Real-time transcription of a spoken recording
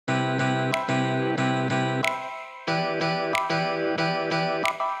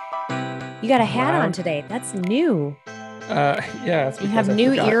got a hat on today. That's new. Yeah, it's You have because I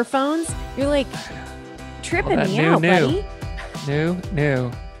new forgot. earphones. You're like tripping All that me new, out, new. buddy.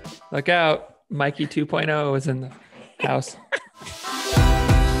 New. Look out. Mikey 2.0 is in the house.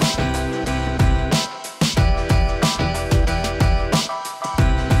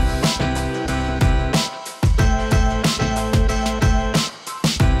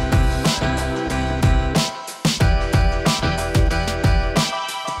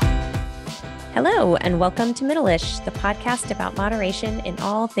 Hello, and welcome to Middleish, the podcast about moderation in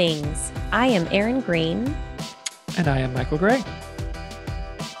all things. I am Erin Green. And I am Michael Gray.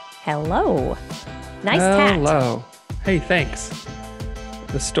 Hello. Nice hat. Hello. Hey, thanks.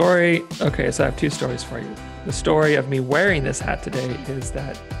 The story, okay, so I have two stories for you. The story of me wearing this hat today is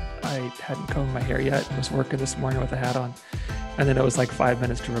that I hadn't combed my hair yet and was working this morning with a hat on. And then it was like 5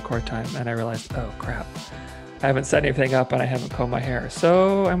 minutes to record time. And I realized, oh crap, I haven't set anything up and I haven't combed my hair.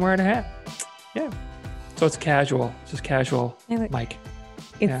 So I'm wearing a hat. Yeah. So it's casual, just casual Mike.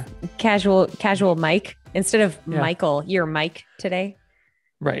 It's casual Mike. Instead of Michael, you're Mike today.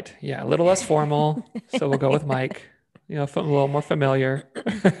 Right. Yeah. A little less formal. So we'll go with Mike, a little more familiar.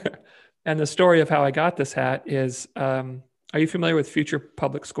 And the story of how I got this hat is, are you familiar with Future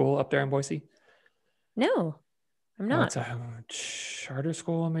Public School up there in Boise? No, I'm not. It's a charter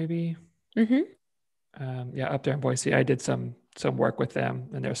school, maybe. Mm-hmm. Yeah. Up there in Boise, I did some work with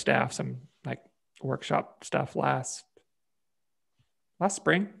them and their staff, some like workshop stuff last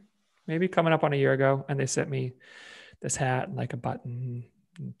spring, maybe coming up on a year ago. And they sent me this hat and like a button.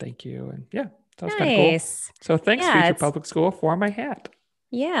 And thank you. And yeah, that was kind of cool. So thanks, Future Public School, for my hat.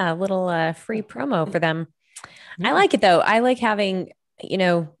 Yeah, a little free promo for them. Yeah. I like it though. I like having,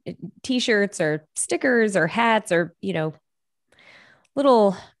 t-shirts or stickers or hats or,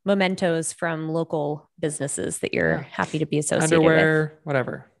 little mementos from local businesses that you're happy to be associated underwear, with.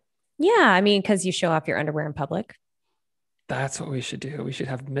 Whatever. Yeah, I mean, because you show off your underwear in public. That's what we should do. We should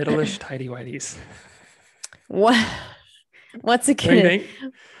have Middleish tidy whities. What's it gonna?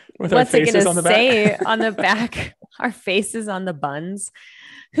 What's it gonna say on the back? Our faces on the buns.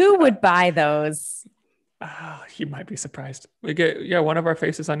 Who would buy those? Oh, you might be surprised. We get one of our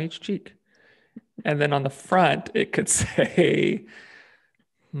faces on each cheek, and then on the front it could say,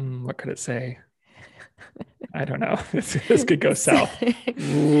 what could it say? I don't know. This could go south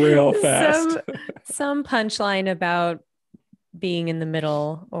real fast. Some punchline about being in the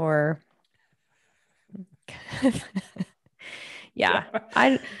middle, or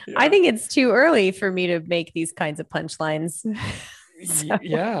I think it's too early for me to make these kinds of punchlines. So.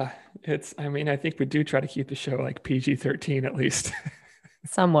 Yeah, I think we do try to keep the show like PG-13 at least.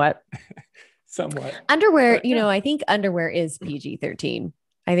 Somewhat. Underwear, I think underwear is PG-13.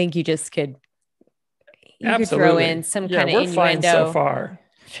 I think you just could throw in some kind of innuendo. Fine so far,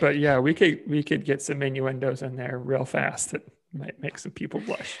 but yeah, we could get some innuendos in there real fast that might make some people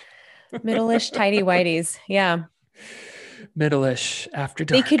blush. Middleish tidy whities, yeah. Middleish after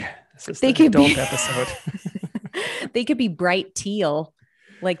dark. They could adult be episode. They could be bright teal,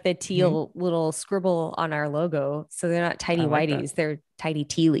 like the teal little scribble on our logo. So they're not tidy whities; they're tidy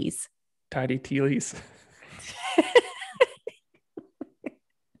tealies. Tidy tealies.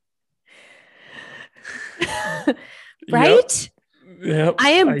 Right? Yep. I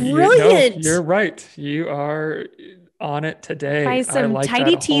am brilliant. You're right. You are on it today. Buy some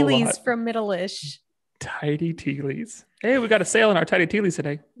tidy tealies from Middleish. Tidy tealies. Hey, we got a sale on our tidy tealies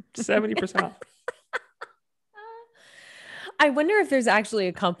today. 70% off. I wonder if there's actually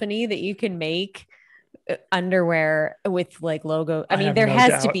a company that you can make underwear with like logo. I mean, there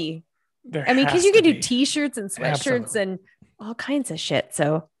has to be. Because you can do t-shirts and sweatshirts and all kinds of shit.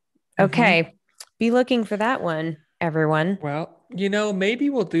 So, okay. Be looking for that one, everyone. Well, maybe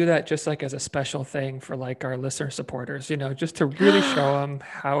we'll do that just like as a special thing for like our listener supporters, just to really show them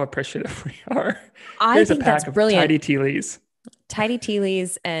how appreciative we are. I think that's brilliant. Tidy tealies. Tidy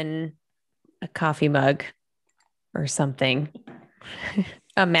tealies and a coffee mug or something.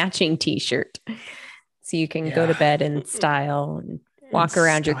 A matching t-shirt. So you can go to bed in style and walk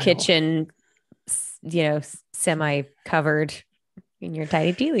around your kitchen, semi-covered in your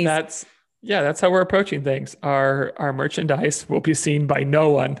tidy tealies. That's how we're approaching things. Our merchandise will be seen by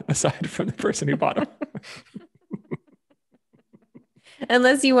no one aside from the person who bought them.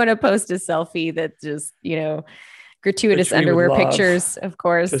 Unless you want to post a selfie that just, gratuitous underwear pictures, of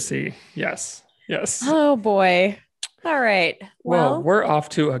course. To see. Yes. Oh boy. All right. Well, we're off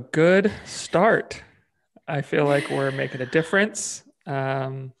to a good start. I feel like we're making a difference.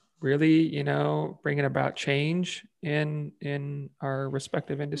 Really, bringing about change in our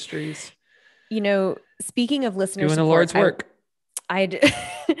respective industries. Speaking of listener doing support, the Lord's work.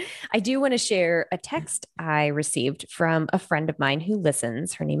 I do want to share a text I received from a friend of mine who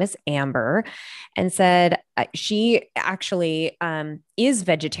listens. Her name is Amber, and said she actually is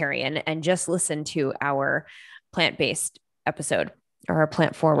vegetarian and just listened to our plant-based episode or our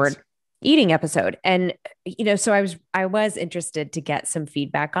plant-forward eating episode. And, so I was interested to get some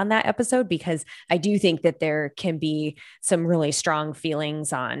feedback on that episode, because I do think that there can be some really strong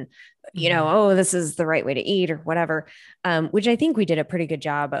feelings on, oh, this is the right way to eat or whatever. Which I think we did a pretty good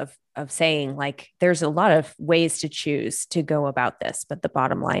job of saying, like, there's a lot of ways to choose to go about this, but the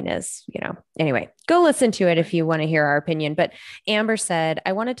bottom line is, anyway, go listen to it if you want to hear our opinion. But Amber said,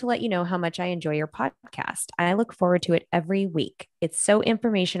 I wanted to let you know how much I enjoy your podcast. I look forward to it every week. It's so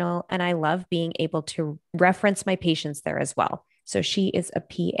informational, and I love being able to reference my patients there as well. So she is a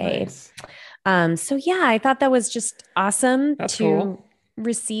PA. Nice. So yeah, I thought that was just awesome. That's cool.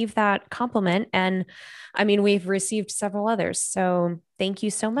 Receive that compliment. And I mean, we've received several others. So thank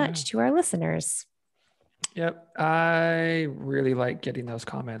you so much to our listeners. Yep. I really like getting those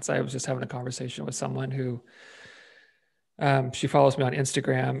comments. I was just having a conversation with someone who, she follows me on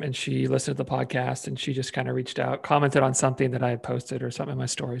Instagram, and she listened to the podcast, and she just kind of reached out, commented on something that I had posted or something in my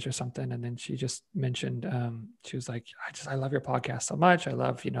stories or something. And then she just mentioned, she was like, I love your podcast so much. I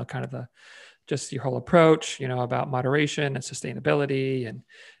love, kind of just your whole approach, about moderation and sustainability. And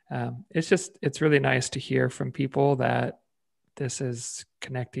it's really nice to hear from people that this is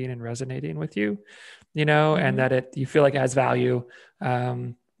connecting and resonating with you, and that you feel like it has value.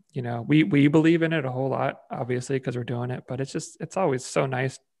 We believe in it a whole lot, obviously, because we're doing it, but it's always so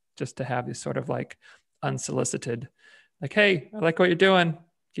nice just to have these sort of like unsolicited, like, hey, I like what you're doing.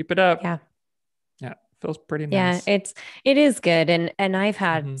 Keep it up. Yeah. Yeah. Feels pretty nice. Yeah, it is good. And I've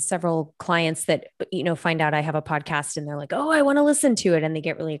had several clients that, find out I have a podcast, and they're like, oh, I want to listen to it. And they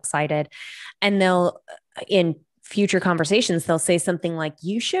get really excited, and they'll, in future conversations, they'll say something like,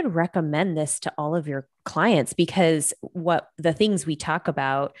 you should recommend this to all of your clients, because what the things we talk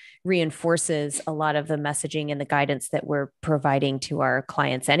about reinforces a lot of the messaging and the guidance that we're providing to our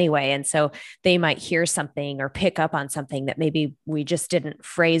clients anyway. And so they might hear something or pick up on something that maybe we just didn't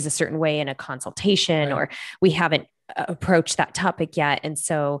phrase a certain way in a consultation, or we haven't approached that topic yet. And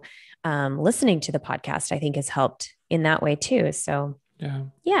so listening to the podcast, I think, has helped in that way too. So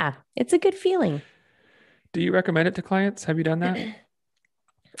yeah, it's a good feeling. Do you recommend it to clients? Have you done that?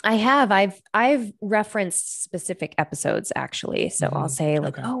 I have. I've referenced specific episodes, actually. So I'll say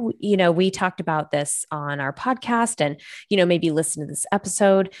like, oh, we talked about this on our podcast, and, maybe listen to this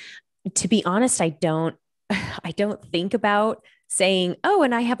episode. To be honest, I don't think about saying, oh,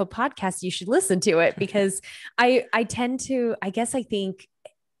 and I have a podcast, you should listen to it, because I tend to, I guess I think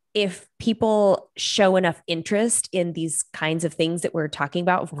if people show enough interest in these kinds of things that we're talking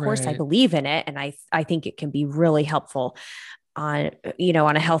about, of course, I believe in it. And I think it can be really helpful on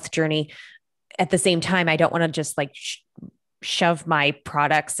a health journey. At the same time, I don't want to just like shove my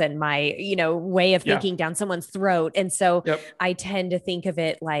products and my, way of thinking down someone's throat. And so I tend to think of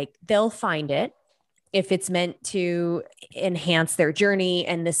it like they'll find it if it's meant to enhance their journey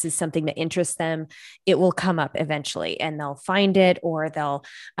and this is something that interests them, it will come up eventually and they'll find it, or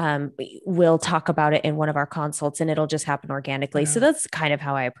we'll talk about it in one of our consults and it'll just happen organically. So that's kind of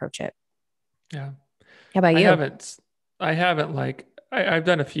how I approach it. Yeah. How about you? I haven't I've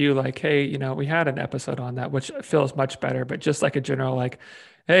done a few like, hey, we had an episode on that, which feels much better, but just like a general, like,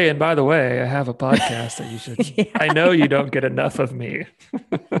 hey, and by the way, I have a podcast that you should, I know you don't get enough of me.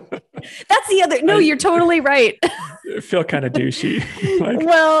 That's the other, no, you're totally right. I feel kind of douchey.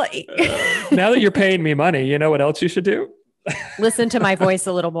 Now that you're paying me money, you know what else you should do? Listen to my voice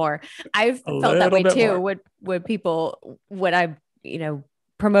a little more. I've felt that way too. When people, when I'm,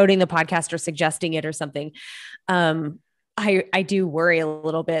 promoting the podcast or suggesting it or something, I do worry a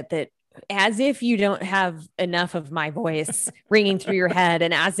little bit that as if you don't have enough of my voice ringing through your head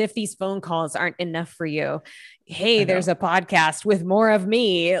and as if these phone calls aren't enough for you. Hey, there's a podcast with more of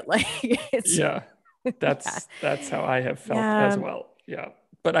me. That's how I have felt as well. Yeah.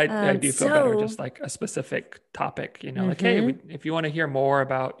 But I do feel better just like a specific topic, like, hey, if you want to hear more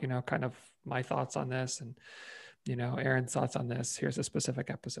about, kind of my thoughts on this and, Erin's thoughts on this, here's a specific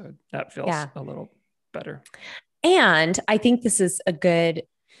episode. That feels a little better. And I think this is a good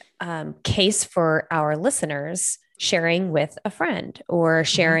case for our listeners sharing with a friend or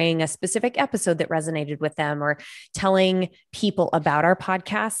sharing a specific episode that resonated with them or telling people about our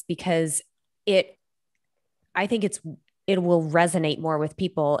podcast, because I think it will resonate more with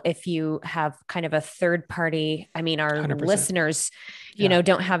people if you have kind of a third party. I mean, our 100%. Listeners,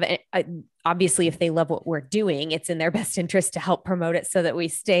 don't have obviously, if they love what we're doing, it's in their best interest to help promote it so that we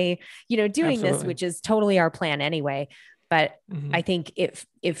stay, doing this, which is totally our plan anyway. but I think it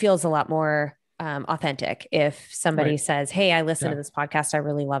feels a lot more authentic if somebody says, hey, I listened to this podcast. I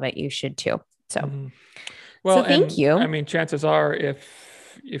really love it. You should too. So, well, thank you. I mean, chances are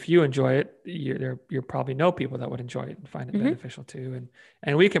if you enjoy it, you probably know people that would enjoy it and find it beneficial too.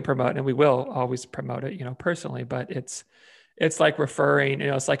 And we can promote, and we will always promote it, personally, but it's like referring,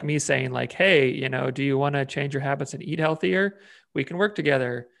 it's like me saying like, hey, do you want to change your habits and eat healthier? We can work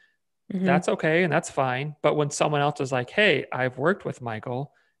together. That's okay. And that's fine. But when someone else is like, hey, I've worked with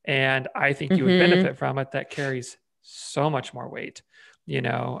Michael and I think you would benefit from it, that carries so much more weight,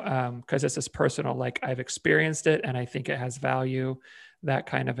 because it's this personal, like I've experienced it and I think it has value. That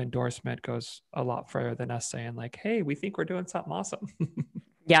kind of endorsement goes a lot further than us saying like, hey, we think we're doing something awesome.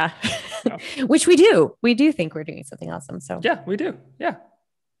 Yeah. Which we do. We do think we're doing something awesome. So yeah, we do. Yeah.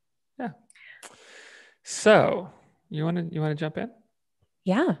 Yeah. So you want to jump in?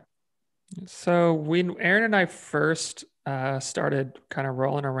 Yeah. So when Aaron and I first started kind of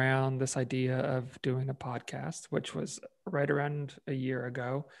rolling around this idea of doing a podcast, which was right around a year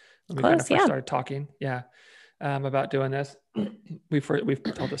ago when we kind of first started talking, about doing this. We've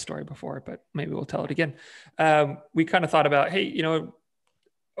told this story before, but maybe we'll tell it again. We kind of thought about, hey,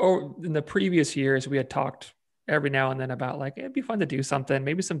 in the previous years, we had talked every now and then about like, it'd be fun to do something,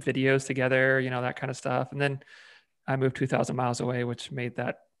 maybe some videos together, that kind of stuff. And then I moved 2,000 miles away, which made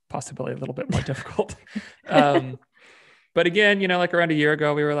that possibility a little bit more difficult. But again, like around a year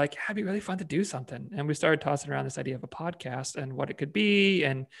ago, we were like, it'd be really fun to do something. And we started tossing around this idea of a podcast and what it could be.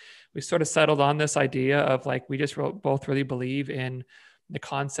 And we sort of settled on this idea of like, we just both really believe in the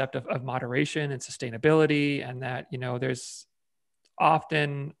concept of moderation and sustainability. And that, there's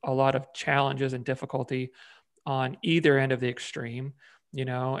often a lot of challenges and difficulty on either end of the extreme,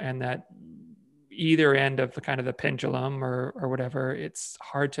 and that either end of the kind of the pendulum or whatever, it's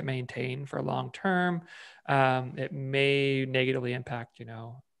hard to maintain for long term. It may negatively impact,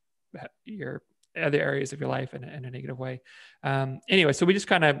 your other areas of your life in a negative way. Anyway, so we just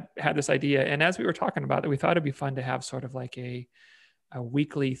kind of had this idea. And as we were talking about it, we thought it'd be fun to have sort of like a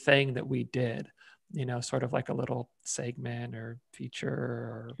weekly thing that we did, sort of like a little segment or feature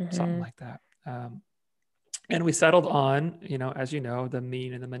or something like that. And we settled on, as the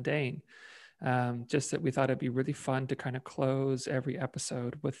mean and the mundane. Just that we thought it'd be really fun to kind of close every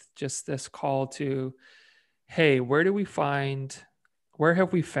episode with just this call to, hey, where have we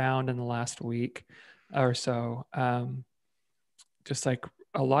found in the last week or so, just like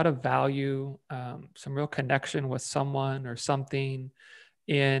a lot of value, some real connection with someone or something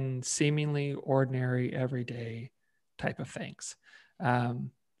in seemingly ordinary, everyday type of things,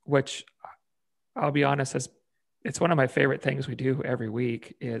 which I'll be honest, it's one of my favorite things we do every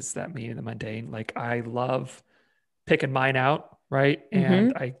week is that meaning the mundane. Like I love picking mine out. Right.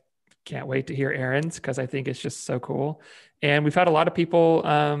 And I can't wait to hear Aaron's because I think it's just so cool. And we've had a lot of people,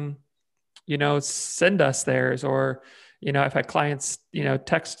 send us theirs, or, I've had clients,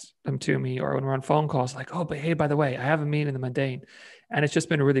 text them to me, or when we're on phone calls, like, oh, but hey, by the way, I have a meaning in the mundane. And it's just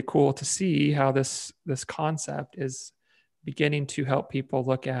been really cool to see how this concept is beginning to help people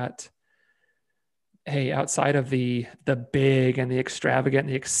look at, hey, outside of the big and the extravagant and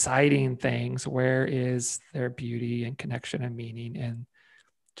the exciting things, where is their beauty and connection and meaning in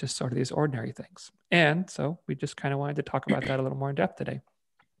just sort of these ordinary things? And so we just kind of wanted to talk about that a little more in depth today.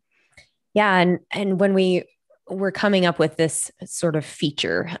 Yeah. And when we were coming up with this sort of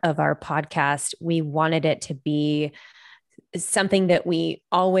feature of our podcast, we wanted it to be something that we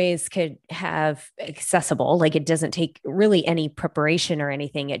always could have accessible. Like it doesn't take really any preparation or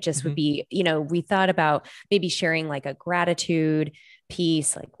anything. It just would be, we thought about maybe sharing like a gratitude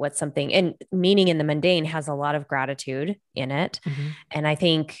piece, like what's something, and meaning in the mundane has a lot of gratitude in it. And I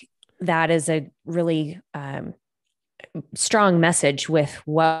think that is a really strong message with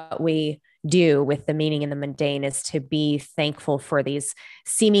what we do with the meaning in the mundane, is to be thankful for these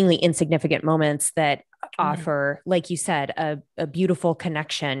seemingly insignificant moments that offer, like you said, a beautiful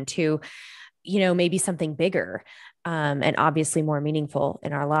connection to, maybe something bigger, and obviously more meaningful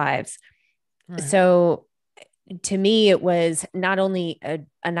in our lives. Right. So to me, it was not only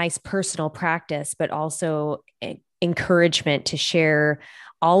a nice personal practice, but also encouragement to share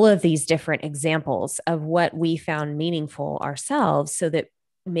all of these different examples of what we found meaningful ourselves, so that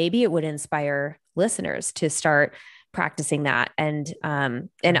maybe it would inspire listeners to start practicing that. And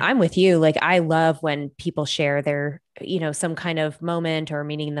I'm with you. Like, I love when people share their, some kind of moment or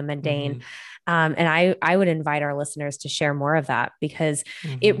meaning in the mundane. And I would invite our listeners to share more of that, because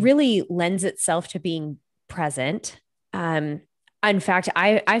it really lends itself to being present. In fact,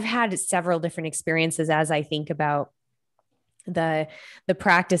 I've had several different experiences as I think about the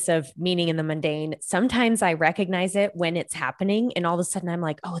practice of meaning in the mundane, sometimes I recognize it when it's happening, and all of a sudden I'm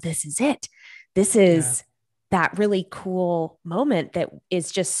like, oh, this is it. This is that really cool moment that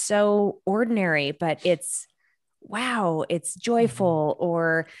is just so ordinary, but it's wow, it's joyful,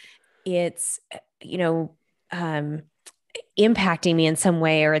 or it's, you know, impacting me in some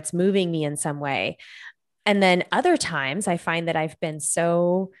way, or it's moving me in some way. And then other times I find that I've been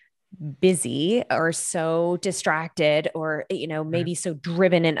so busy or so distracted, or, you know, maybe so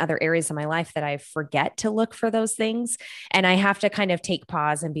driven in other areas of my life that I forget to look for those things. And I have to kind of take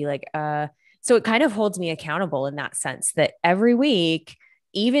pause and be like, so it kind of holds me accountable in that sense, that every week,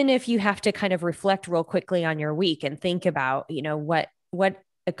 even if you have to kind of reflect real quickly on your week and think about, you know, what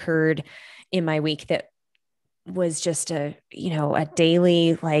occurred in my week that was just a, you know, a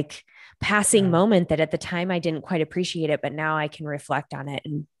daily, like, passing moment that at the time I didn't quite appreciate it, but now I can reflect on it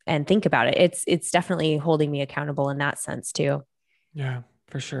and think about it. It's definitely holding me accountable in that sense too. Yeah,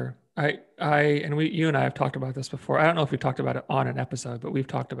 for sure. You and I have talked about this before. I don't know if we talked about it on an episode, but we've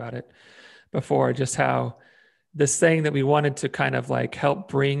talked about it before, just how this thing that we wanted to kind of like help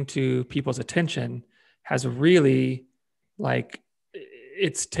bring to people's attention has really, like,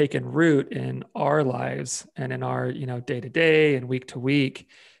 it's taken root in our lives and in our, you know, day to day and week to week.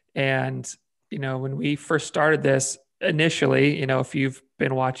 And, you know, when we first started this initially, you know, if you've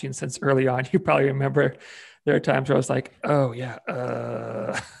been watching since early on, you probably remember there are times where I was like, oh yeah,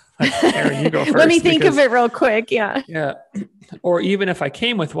 like, Aaron, you go first. Let me think of it real quick. Yeah. Yeah. Or even if I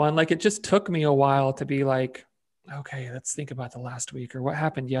came with one, like, it just took me a while to be like, okay, let's think about the last week or what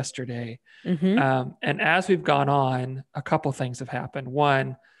happened yesterday. And as we've gone on, a couple things have happened.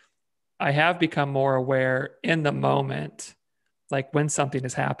 One, I have become more aware in the moment, like when something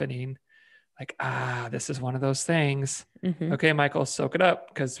is happening, like, this is one of those things. Okay, Michael, soak it up,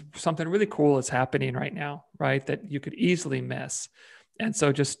 because something really cool is happening right now, right? That you could easily miss. And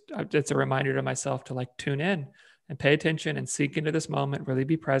so just, it's a reminder to myself to, like, tune in and pay attention and seek into this moment, really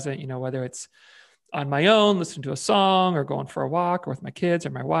be present, you know, whether it's on my own, listen to a song, or going for a walk, or with my kids or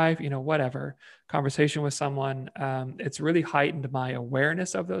my wife, you know, whatever, conversation with someone. It's really heightened my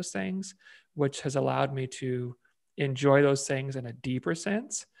awareness of those things, which has allowed me to enjoy those things in a deeper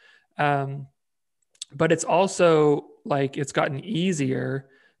sense. But it's also like, it's gotten easier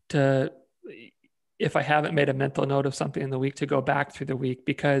to, if I haven't made a mental note of something in the week, to go back through the week,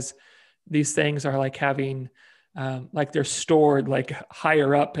 because these things are like having, like, they're stored like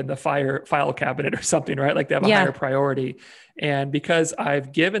higher up in the file cabinet or something, right? Like they have a higher priority. And because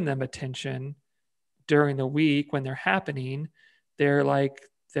I've given them attention during the week when they're happening, they're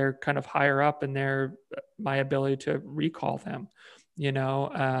kind of higher up in my ability to recall them, you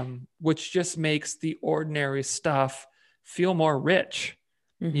know, which just makes the ordinary stuff feel more rich.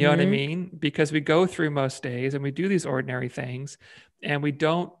 You know what I mean? Because we go through most days and we do these ordinary things, and we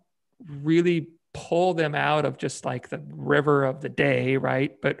don't really pull them out of just like the river of the day,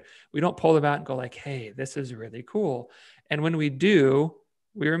 right? But we don't pull them out and go like, hey, this is really cool. And when we do,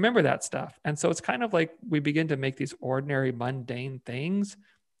 we remember that stuff. And so it's kind of like we begin to make these ordinary, mundane things,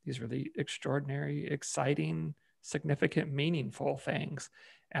 these really extraordinary, exciting, significant, meaningful things.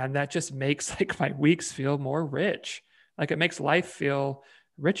 And that just makes like my weeks feel more rich. Like, it makes life feel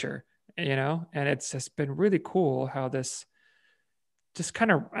richer, you know? And it's just been really cool how this just kind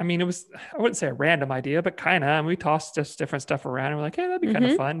of, I mean, it was, I wouldn't say a random idea, but kind of, and we tossed just different stuff around, and we're like, hey, that'd be kind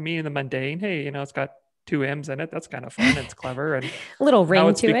of fun. Me and the mundane. Hey, you know, it's got 2 M's in it. That's kind of fun. It's clever. And a little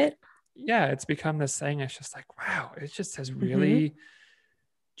ring to it. Yeah. It's become this thing. It's just like, wow, it just has really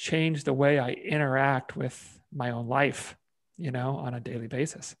changed the way I interact with my own life, you know, on a daily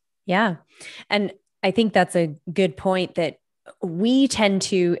basis. Yeah. And I think that's a good point, that we tend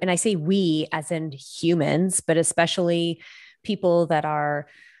to, and I say we as in humans, but especially people that are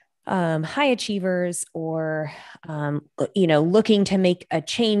high achievers, or, you know, looking to make a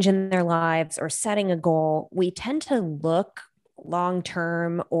change in their lives or setting a goal, we tend to look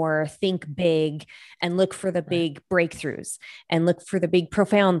long-term or think big and look for the big breakthroughs and look for the big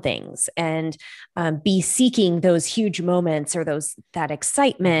profound things, and be seeking those huge moments, or that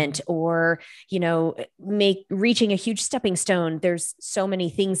excitement, or, you know, reaching a huge stepping stone. There's so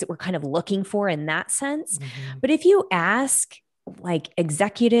many things that we're kind of looking for in that sense. But if you ask like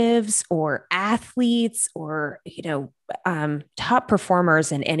executives or athletes, or, you know, top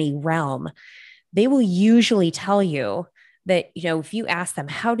performers in any realm, they will usually tell you that, you know, if you ask them,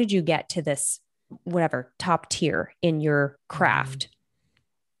 how did you get to this, whatever, top tier in your craft,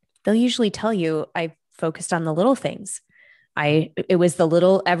 they'll usually tell you, I focused on the little things. It was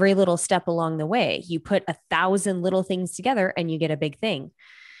every little step along the way. You put 1,000 little things together and you get a big thing.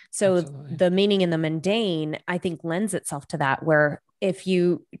 So Absolutely. the meaning in the mundane, I think, lends itself to that, where if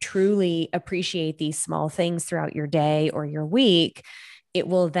you truly appreciate these small things throughout your day or your week, it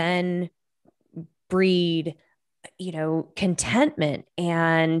will then breed, contentment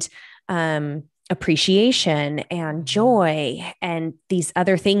and appreciation and joy and these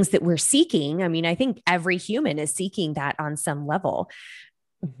other things that we're seeking. I mean, I think every human is seeking that on some level,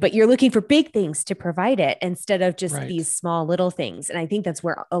 but you're looking for big things to provide it instead of just these small little things. And I think that's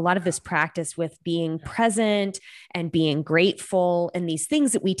where a lot of this practice with being present and being grateful and these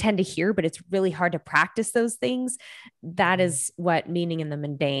things that we tend to hear, but it's really hard to practice those things. That is what meaning in the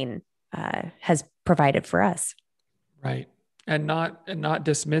mundane has provided for us. Right. And not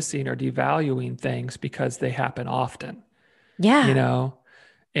dismissing or devaluing things because they happen often. Yeah.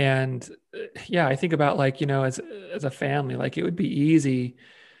 And I think about as a family, like it would be easy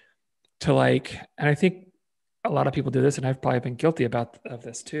to and I think a lot of people do this, and I've probably been guilty of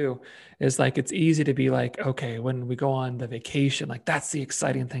this too, is like, it's easy to be like, okay, when we go on the vacation, like that's the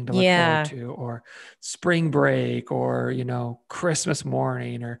exciting thing to look forward to, or spring break, or, Christmas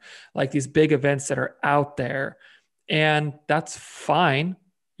morning, or like these big events that are out there. And that's fine.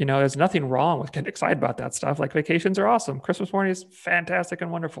 There's nothing wrong with getting excited about that stuff. Like vacations are awesome. Christmas morning is fantastic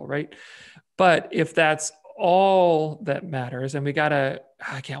and wonderful, right? But if that's all that matters, and I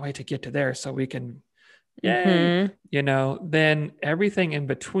can't wait to get to there so we can, yay, then everything in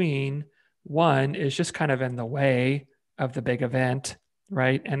between, one, is just kind of in the way of the big event,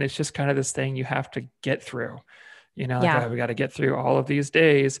 right? And it's just kind of this thing you have to get through, we got to get through all of these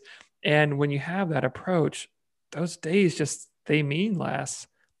days. And when you have that approach, those days they mean less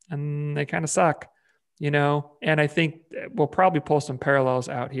and they kind of suck, and I think we'll probably pull some parallels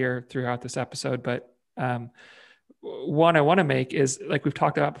out here throughout this episode. But one I want to make is, like we've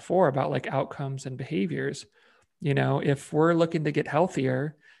talked about before, about like outcomes and behaviors. If we're looking to get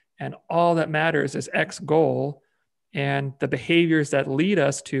healthier and all that matters is X goal, and the behaviors that lead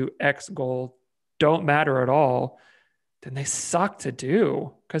us to X goal don't matter at all, then they suck to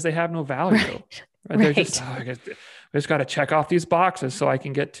do because they have no value. Right? They're just, I just got to check off these boxes so I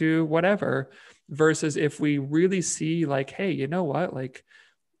can get to whatever. Versus if we really see like, hey, you know what? Like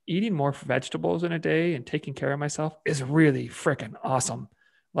eating more vegetables in a day and taking care of myself is really freaking awesome.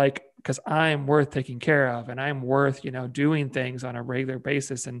 Like, because I'm worth taking care of, and I'm worth, doing things on a regular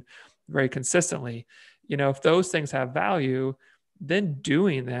basis and very consistently. If those things have value, then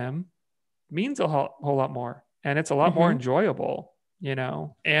doing them means a whole lot more. And it's a lot more enjoyable,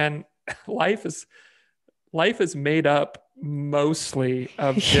 and life is made up mostly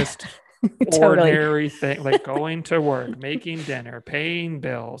of just ordinary thing, like going to work, making dinner, paying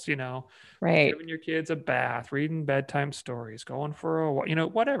bills, giving your kids a bath, reading bedtime stories, going for a walk,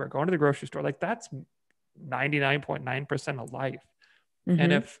 whatever, going to the grocery store. Like that's 99.9% of life.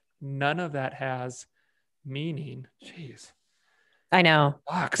 And if none of that has meaning, geez, I know.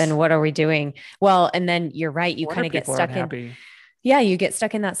 Then what are we doing? Well, and then you're right. You kind of get stuck in. Yeah, you get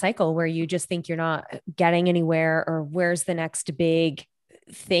stuck in that cycle where you just think you're not getting anywhere, or where's the next big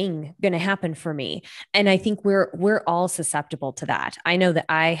thing going to happen for me. And I think we're all susceptible to that. I know that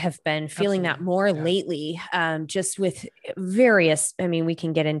I have been feeling that more lately, just with various, I mean, we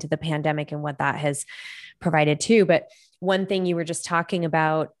can get into the pandemic and what that has provided too. But one thing you were just talking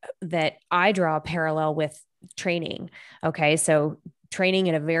about that I draw a parallel with training. Okay. So training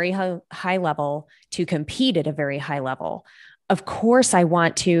at a very high level to compete at a very high level. Of course, I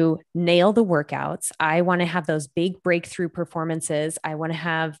want to nail the workouts. I want to have those big breakthrough performances. I want to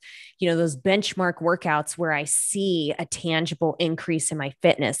have, those benchmark workouts where I see a tangible increase in my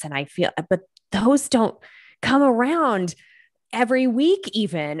fitness and I feel, but those don't come around every week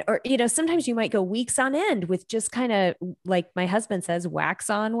even, or, sometimes you might go weeks on end with just kind of, like my husband says, wax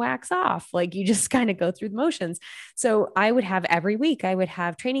on, wax off. Like you just kind of go through the motions. So I would have every week, I would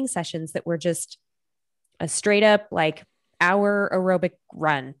have training sessions that were just a straight up like hour aerobic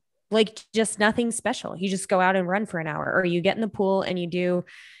run, like just nothing special. You just go out and run for an hour, or you get in the pool and you do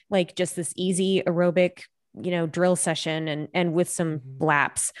like just this easy aerobic, drill session and with some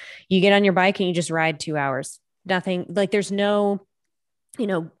laps. You get on your bike and you just ride 2 hours. Nothing, like there's no,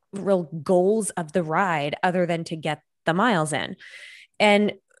 real goals of the ride other than to get the miles in.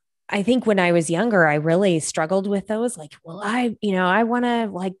 And I think when I was younger, I really struggled with those. Like, well, I want to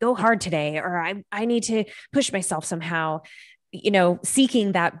like go hard today, or I need to push myself somehow,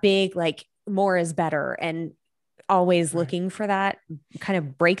 seeking that big, like more is better, and always looking for that kind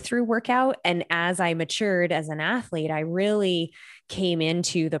of breakthrough workout. And as I matured as an athlete, I really came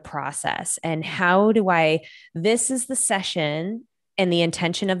into the process and this is the session, and the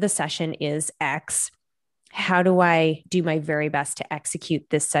intention of the session is X. how do I do my very best to execute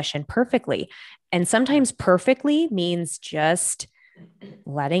this session perfectly? And sometimes perfectly means just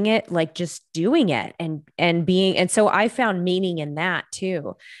letting it, like just doing it and being. And so I found meaning in that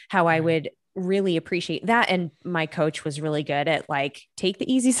too, how I would really appreciate that. And my coach was really good at like, take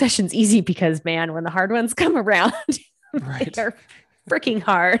the easy sessions easy, because man, when the hard ones come around, they're freaking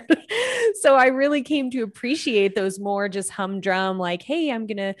hard. So I really came to appreciate those more just humdrum, like, hey, I'm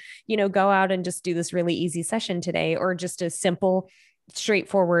gonna, go out and just do this really easy session today, or just a simple,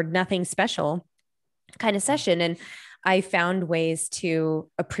 straightforward, nothing special kind of session. And I found ways to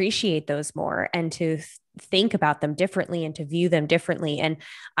appreciate those more and to think about them differently and to view them differently. And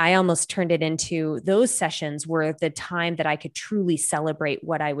I almost turned it into, those sessions were the time that I could truly celebrate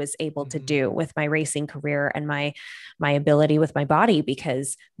what I was able to do with my racing career and my ability with my body.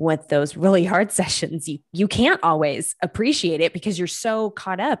 Because with those really hard sessions, you can't always appreciate it because you're so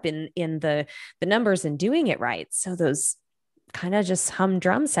caught up in the numbers and doing it right. So those kind of just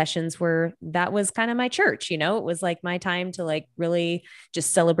humdrum sessions where that was kind of my church, it was like my time to like really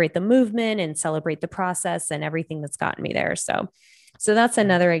just celebrate the movement and celebrate the process and everything that's gotten me there. So that's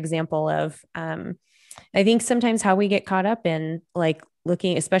another example of, I think sometimes how we get caught up in like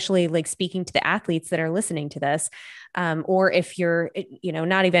looking, especially like speaking to the athletes that are listening to this, or if you're,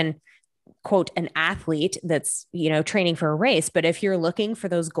 not even quote an athlete that's training for a race, but if you're looking for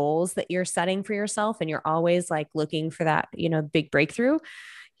those goals that you're setting for yourself and you're always like looking for that big breakthrough,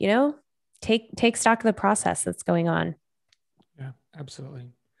 take stock of the process that's going on. Yeah, absolutely.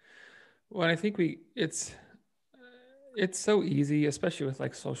 Well, I think it's so easy, especially with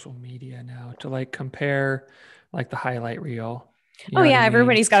like social media now, to like compare like the highlight reel. Oh yeah,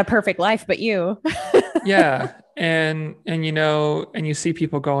 everybody's got a perfect life but you. Yeah. And you see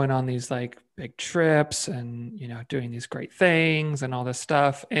people going on these like big trips and doing these great things and all this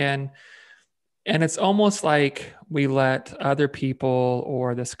stuff. And it's almost like we let other people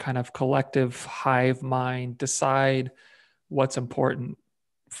or this kind of collective hive mind decide what's important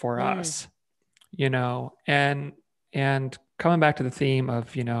for us, and coming back to the theme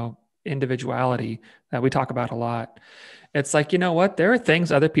of, individuality that we talk about a lot. It's like, what? There are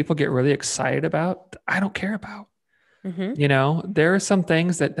things other people get really excited about that I don't care about. There are some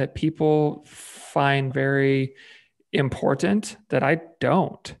things that people find very important that I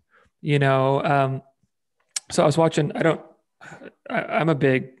don't, so I was watching, I'm a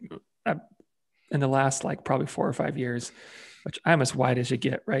big, in the last like probably 4 or 5 years, which I'm as wide as you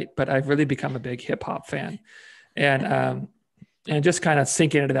get, right? But I've really become a big hip hop fan, and just kind of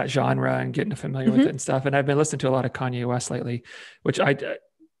sinking into that genre and getting familiar with it and stuff. And I've been listening to a lot of Kanye West lately, which I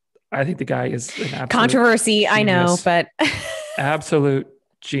think the guy is an absolute controversy. Genius. I know, but absolute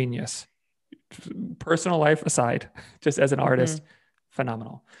genius. Personal life aside, just as an artist,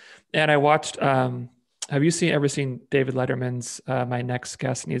 phenomenal. And I watched. Have you ever seen David Letterman's My Next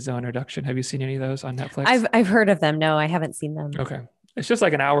Guest Needs No Introduction? Have you seen any of those on Netflix? I've heard of them. No, I haven't seen them. Okay. It's just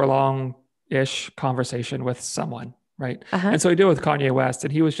like an hour-long-ish conversation with someone, right? And so he did it with Kanye West,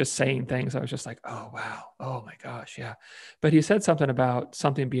 and he was just saying things. I was just like, oh, wow. Oh, my gosh, yeah. But he said something about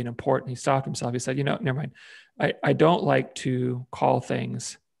something being important. He stopped himself. He said, never mind. I don't like to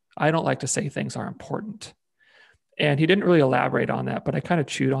I don't like to say things are important. And he didn't really elaborate on that, but I kind of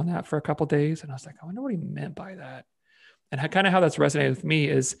chewed on that for a couple of days. And I was like, I wonder what he meant by that. And kind of how that's resonated with me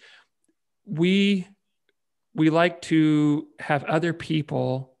is we like to have other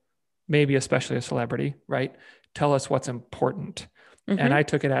people, maybe especially a celebrity, right, tell us what's important. And I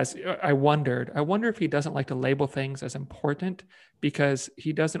took it as, I wonder if he doesn't like to label things as important because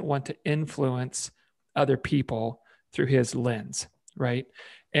he doesn't want to influence other people through his lens, right?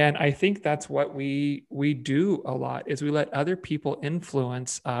 And I think that's what we do a lot, is we let other people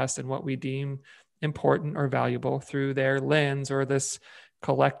influence us and what we deem important or valuable through their lens or this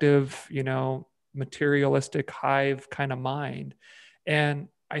collective, materialistic hive kind of mind. And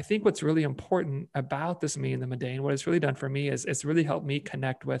I think what's really important about this Me and the Mundane, what it's really done for me is it's really helped me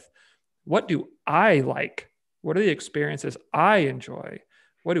connect with, what do I like? What are the experiences I enjoy?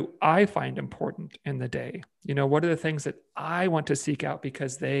 What do I find important in the day? What are the things that I want to seek out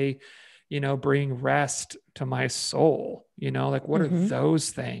because they, bring rest to my soul? Like what are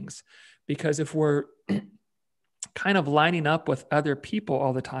those things? Because if we're kind of lining up with other people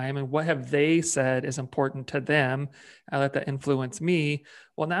all the time and what have they said is important to them, I let that influence me.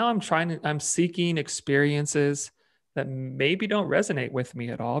 Well, now I'm seeking experiences that maybe don't resonate with me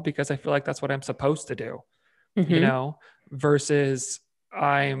at all because I feel like that's what I'm supposed to do, versus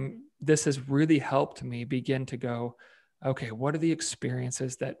this has really helped me begin to go, okay, what are the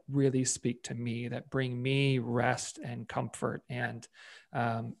experiences that really speak to me, that bring me rest and comfort and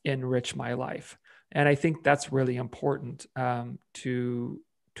enrich my life? And I think that's really important, to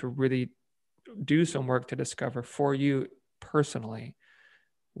really do some work to discover for you personally,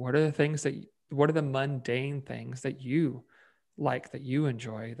 what are the mundane things that you like, that you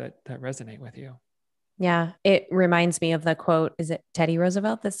enjoy, that resonate with you. Yeah. It reminds me of the quote. Is it Teddy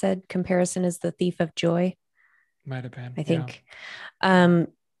Roosevelt that said comparison is the thief of joy? Might have been. I think. Um,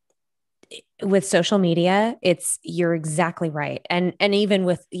 with social media, you're exactly right. And even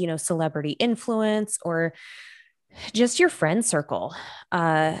with, celebrity influence or just your friend circle.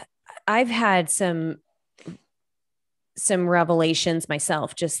 I've had some revelations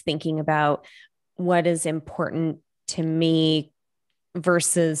myself, just thinking about what is important to me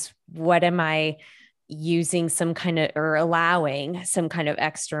versus what am I using some kind of, or allowing some kind of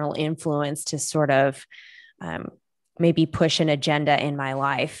external influence to sort of um, maybe push an agenda in my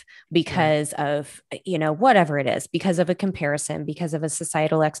life because of, whatever it is, because of a comparison, because of a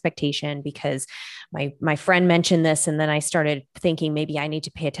societal expectation, because my friend mentioned this. And then I started thinking maybe I need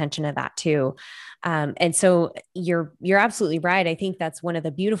to pay attention to that too. And so you're absolutely right. I think that's one of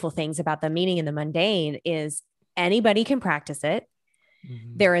the beautiful things about the meaning in the mundane is anybody can practice it.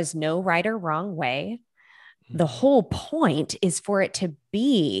 Mm-hmm. There is no right or wrong way. Mm-hmm. The whole point is for it to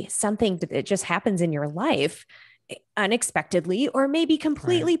be something that just happens in your life unexpectedly, or maybe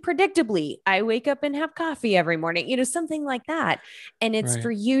completely predictably. I wake up and have coffee every morning, something like that. And it's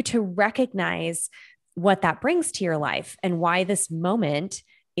for you to recognize what that brings to your life and why this moment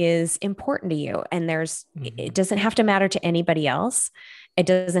is important to you. And it doesn't have to matter to anybody else. It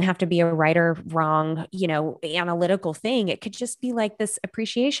doesn't have to be a right or wrong, analytical thing. It could just be like this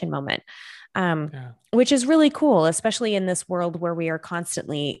appreciation moment, which is really cool, especially in this world where we are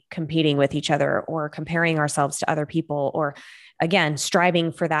constantly competing with each other or comparing ourselves to other people, or again,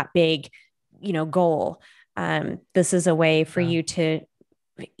 striving for that big, goal. This is a way for you to,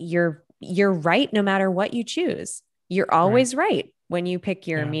 you're right. No matter what you choose, you're always right when you pick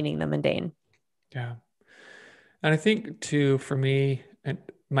your meaning, the mundane. Yeah. And I think too, for me, and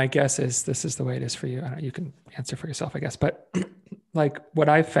my guess is this is the way it is for you. I don't know, you can answer for yourself, I guess, but like what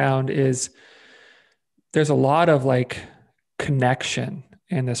I've found is there's a lot of like connection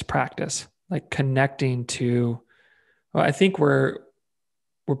in this practice, like connecting to, well, I think we're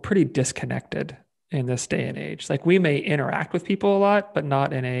pretty disconnected in this day and age. Like we may interact with people a lot, but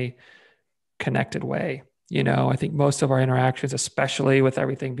not in a connected way. I think most of our interactions, especially with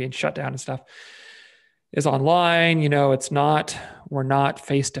everything being shut down and stuff, is online. We're not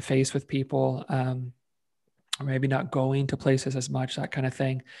face to face with people, or maybe not going to places as much, that kind of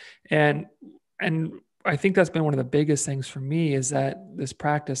thing. And I think that's been one of the biggest things for me, is that this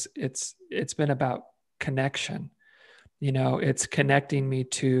practice, it's been about connection. It's connecting me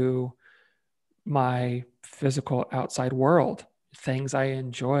to my physical outside world, things I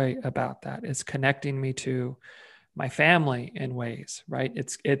enjoy about that. It's connecting me to my family in ways, right?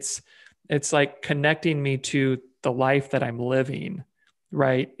 It's like connecting me to the life that I'm living,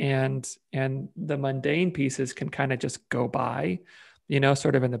 right? And the mundane pieces can kind of just go by,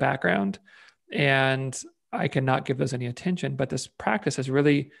 sort of in the background, and I cannot give those any attention. But this practice has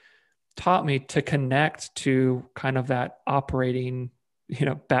really taught me to connect to kind of that operating,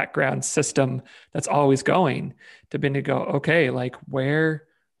 background system that's always going, to be to go, okay, like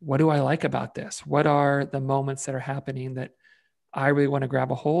what do I like about this? What are the moments that are happening that I really want to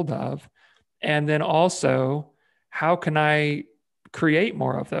grab a hold of? And then also, how can I create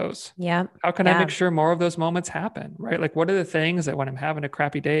more of those? Yeah. How can I make sure more of those moments happen, right? Like, what are the things that when I'm having a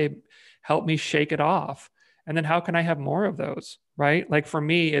crappy day, help me shake it off? And then how can I have more of those, right? Like for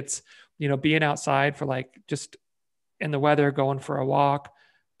me, it's, being outside for like just in the weather, going for a walk,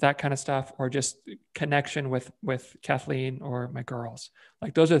 that kind of stuff, or just connection with Kathleen or my girls.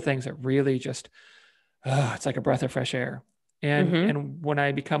 Like those are the things that really just, it's like a breath of fresh air. And when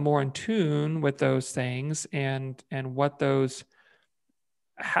I become more in tune with those things and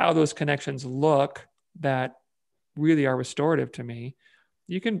how those connections look that really are restorative to me,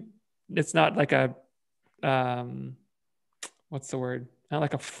 it's not like a, what's the word? Not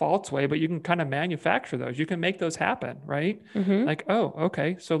like a false way, but you can kind of manufacture those. You can make those happen, right? Like, oh,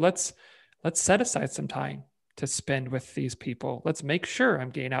 okay. So let's set aside some time to spend with these people. Let's make sure I'm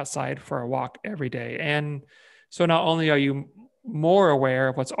getting outside for a walk every day. And so not only are you more aware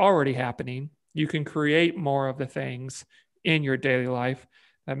of what's already happening, you can create more of the things in your daily life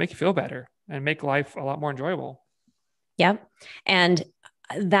that make you feel better and make life a lot more enjoyable. Yep. And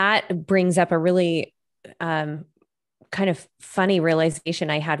that brings up a really kind of funny realization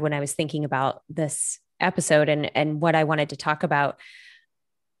I had when I was thinking about this episode and what I wanted to talk about.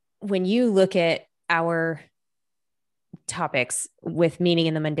 When you look at our topics with meaning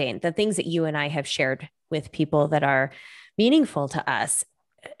in the mundane, the things that you and I have shared with people that are meaningful to us,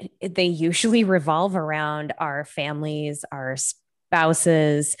 they usually revolve around our families, our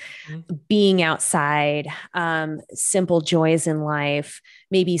spouses, being outside, simple joys in life,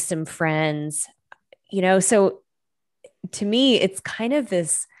 maybe some friends, so to me, it's kind of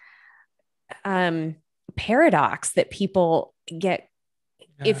this paradox that people get.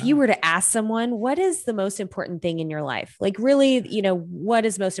 If you were to ask someone, what is the most important thing in your life? Like really, what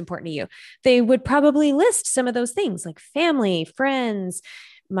is most important to you? They would probably list some of those things like family, friends,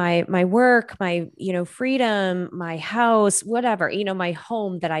 my work, my, freedom, my house, whatever, my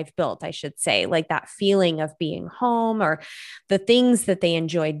home that I've built, I should say, like that feeling of being home or the things that they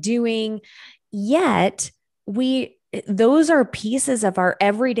enjoy doing. Yet those are pieces of our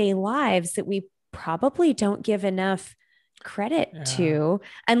everyday lives that we probably don't give enough credit to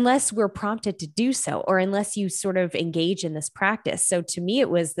unless we're prompted to do so, or unless you sort of engage in this practice. So to me, it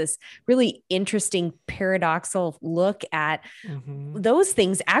was this really interesting paradoxical look at those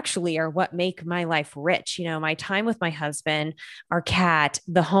things actually are what make my life rich. My time with my husband, our cat,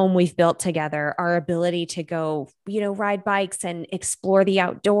 the home we've built together, our ability to go, ride bikes and explore the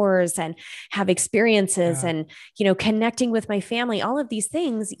outdoors and have experiences and, connecting with my family, all of these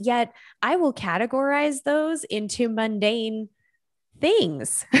things. Yet I will categorize those into mundane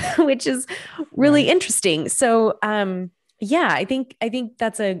things, which is really interesting. So, I think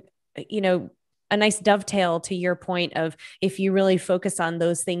that's a nice dovetail to your point of if you really focus on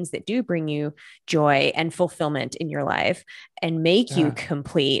those things that do bring you joy and fulfillment in your life and make you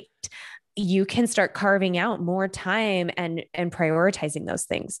complete, you can start carving out more time and prioritizing those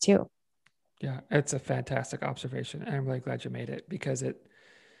things too. Yeah, it's a fantastic observation. I'm really glad you made it because it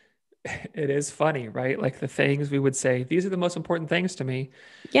is funny, right? Like the things we would say, these are the most important things to me.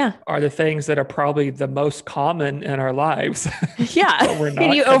 Yeah. Are the things that are probably the most common in our lives. Yeah.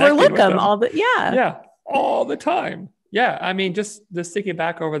 And you overlook them all all the time. Yeah. I mean, just thinking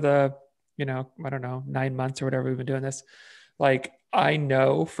back over the, I don't know, 9 months or whatever we've been doing this. Like, I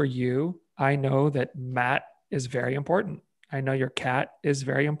know for you, I know that Matt is very important. I know your cat is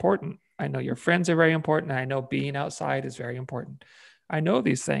very important. I know your friends are very important. I know being outside is very important. I know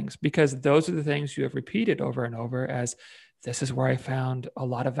these things because those are the things you have repeated over and over as this is where I found a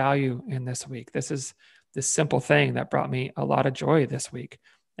lot of value in this week. This is this simple thing that brought me a lot of joy this week.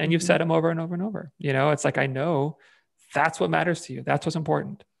 And you've said them over and over and over. It's like, I know that's what matters to you. That's what's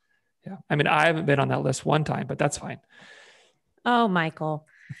important. Yeah. I mean, I haven't been on that list one time, but that's fine. Oh, Michael.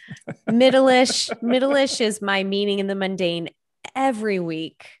 Middleish is my meaning in the mundane every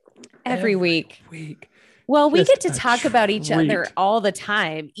week. Every week. Well, we get to talk about each other all the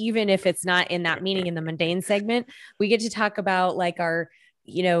time, even if it's not in that meaning in the mundane segment. We get to talk about like our,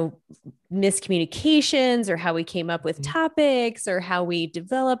 miscommunications or how we came up with topics or how we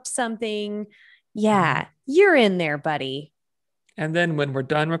developed something. Yeah, you're in there, buddy. And then when we're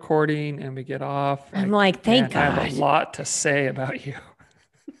done recording and we get off, I'm like, thank God. I have a lot to say about you.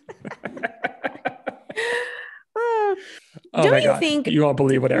 Don't you think you won't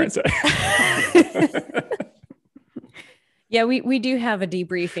believe what Aaron said? Yeah, we do have a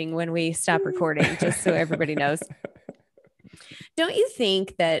debriefing when we stop recording, just so everybody knows. Don't you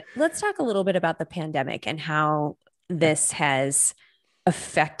think that let's talk a little bit about the pandemic and how this has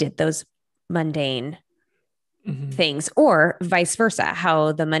affected those mundane things, or vice versa,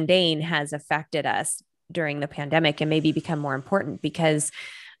 how the mundane has affected us during the pandemic and maybe become more important? Because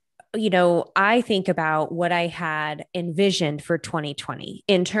I think about what I had envisioned for 2020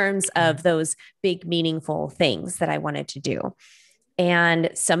 in terms of those big, meaningful things that I wanted to do.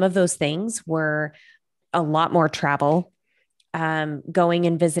 And some of those things were a lot more travel, going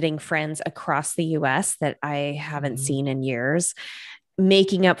and visiting friends across the US that I haven't seen in years,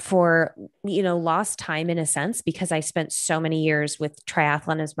 making up for, lost time in a sense, because I spent so many years with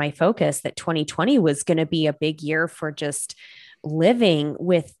triathlon as my focus that 2020 was going to be a big year for just living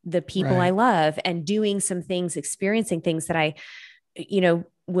with the people I love and doing some things, experiencing things that I,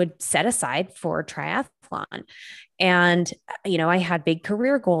 would set aside for triathlon. And, I had big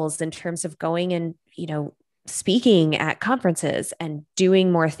career goals in terms of going and, speaking at conferences and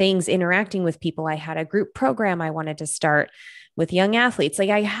doing more things, interacting with people. I had a group program I wanted to start with young athletes.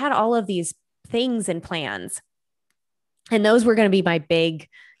 Like I had all of these things and plans, and those were going to be my big,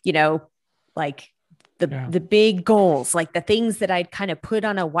 the big goals, like the things that I'd kind of put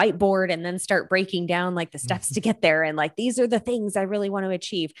on a whiteboard and then start breaking down like the steps to get there. And like, these are the things I really want to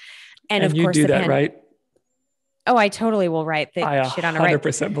achieve. And of course, you do that, right? Oh, I totally will write that shit on a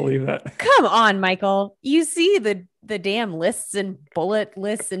 100% believe that. Come on, Michael. You see the the damn lists and bullet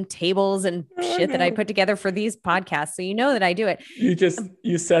lists and tables and shit that I put together for these podcasts. So you know that I do it.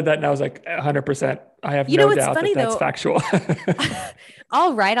 You said that and I was like 100%. I have no doubt that that's factual.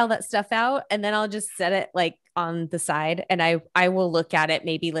 I'll write all that stuff out and then I'll just set it like on the side and I will look at it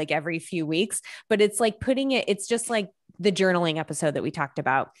maybe like every few weeks, but it's like it's just like the journaling episode that we talked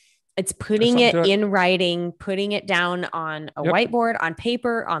about. It's putting it in writing, putting it down on a whiteboard, on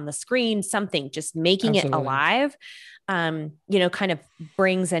paper, on the screen, something, just making it alive, kind of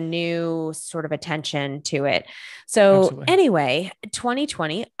brings a new sort of attention to it. So anyway,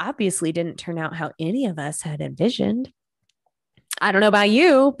 2020 obviously didn't turn out how any of us had envisioned. I don't know about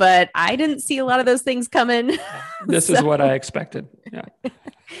you, but I didn't see a lot of those things coming. This is what I expected. Yeah.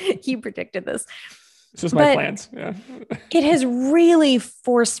 You predicted this. This is my plans. Yeah. It has really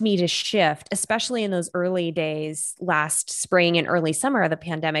forced me to shift, especially in those early days last spring and early summer of the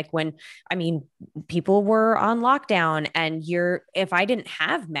pandemic when, people were on lockdown and if I didn't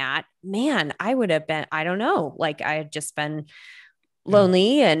have Matt, man, I would have been, I don't know, like I had just been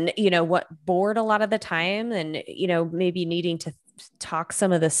lonely and, bored a lot of the time and, maybe needing to talk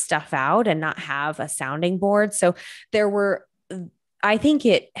some of the stuff out and not have a sounding board. So I think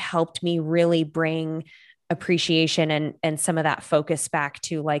it helped me really bring appreciation and some of that focus back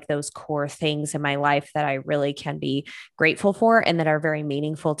to like those core things in my life that I really can be grateful for and that are very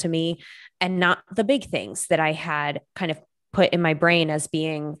meaningful to me and not the big things that I had kind of put in my brain as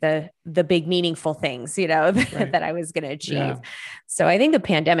being the big meaningful things, that I was going to achieve. Yeah. So I think the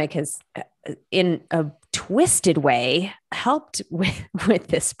pandemic has in a twisted way helped with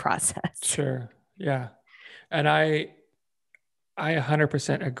this process. Sure. Yeah. And I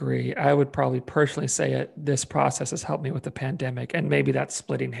 100% agree. I would probably personally say this process has helped me with the pandemic, and maybe that's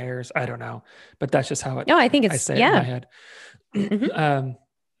splitting hairs. I don't know, but that's just how I think it's, I say it in my head. Mm-hmm.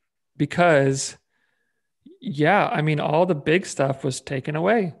 Because all the big stuff was taken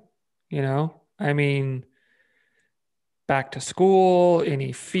away, back to school,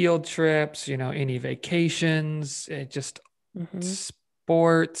 any field trips, any vacations, it just,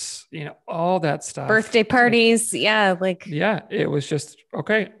 sports, all that stuff. Birthday parties. It was just,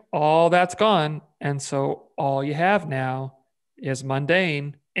 okay, all that's gone. And so all you have now is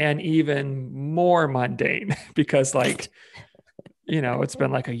mundane and even more mundane because it's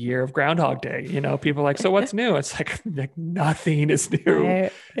been like a year of Groundhog Day, people are like, so what's new? It's like nothing is new.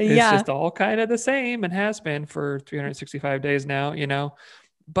 It's just all kind of the same and has been for 365 days now,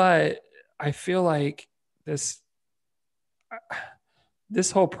 but I feel like this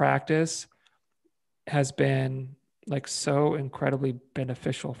whole practice has been like so incredibly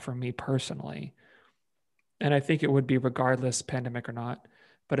beneficial for me personally. And I think it would be regardless pandemic or not,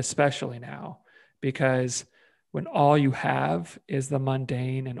 but especially now, because when all you have is the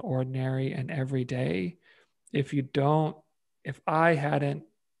mundane and ordinary and everyday, if I hadn't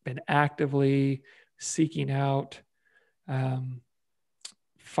been actively seeking out,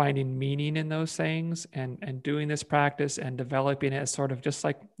 finding meaning in those things and doing this practice and developing it as sort of just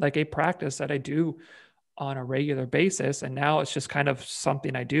like a practice that I do on a regular basis. And now it's just kind of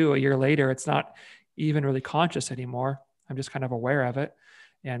something I do a year later. It's not even really conscious anymore. I'm just kind of aware of it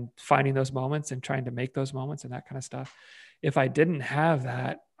and finding those moments and trying to make those moments and that kind of stuff. If I didn't have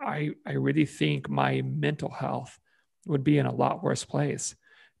that, I really think my mental health would be in a lot worse place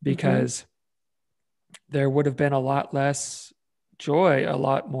because there would have been a lot less joy, a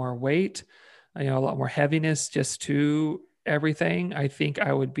lot more weight, a lot more heaviness just to everything. I think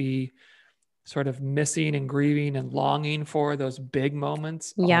I would be sort of missing and grieving and longing for those big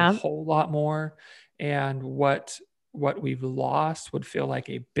moments a whole lot more. And what we've lost would feel like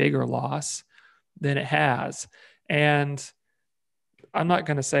a bigger loss than it has. And I'm not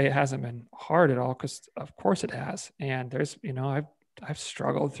going to say it hasn't been hard at all, because of course it has. And there's, I've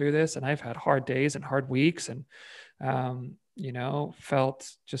struggled through this and I've had hard days and hard weeks and,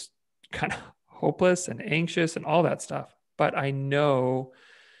 felt just kind of hopeless and anxious and all that stuff. But I know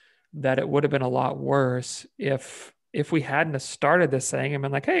that it would have been a lot worse if we hadn't started this thing and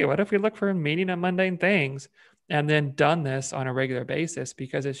been like, hey, what if we look for meaning in mundane things and then done this on a regular basis?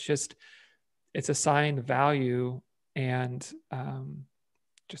 Because it's assigned value and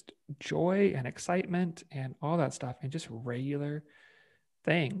just joy and excitement and all that stuff and just regular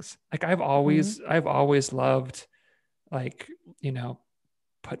things. Like I've always loved,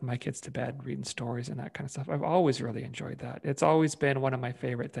 putting my kids to bed, reading stories and that kind of stuff. I've always really enjoyed that. It's always been one of my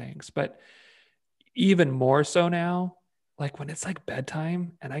favorite things, but even more so now, like when it's like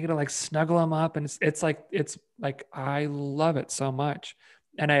bedtime and I get to snuggle them up and it's like, I love it so much.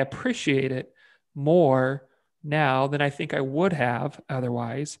 And I appreciate it more now than I think I would have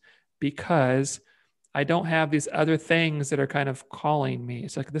otherwise, because I don't have these other things that are kind of calling me.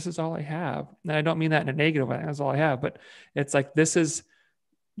 It's like, this is all I have. And I don't mean that in a negative way. That's all I have, but it's like, this is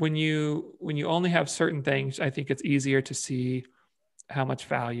when you only have certain things, I think it's easier to see how much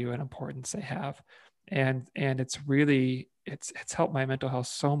value and importance they have. And it's really, it's helped my mental health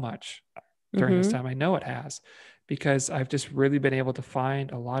so much during this time. I know it has, because I've just really been able to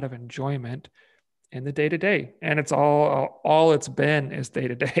find a lot of enjoyment in the day to day. And it's all it's been is day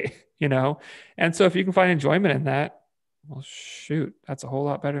to day, And so if you can find enjoyment in that, well, shoot, that's a whole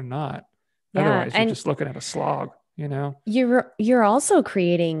lot better than not. Yeah, otherwise you're just looking at a slog. You're also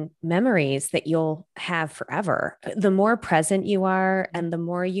creating memories that you'll have forever. The more present you are and the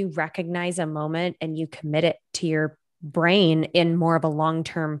more you recognize a moment and you commit it to your brain in more of a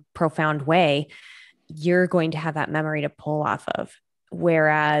long-term profound way, you're going to have that memory to pull off of.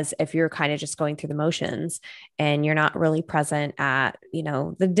 Whereas if you're kind of just going through the motions and you're not really present at,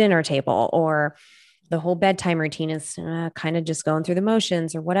 the dinner table, or the whole bedtime routine is kind of just going through the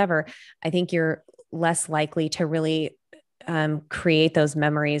motions or whatever, I think you're less likely to really create those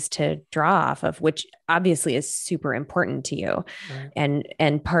memories to draw off of, which obviously is super important to you. Right.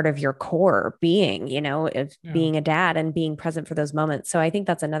 and part of your core being, being a dad and being present for those moments. So I think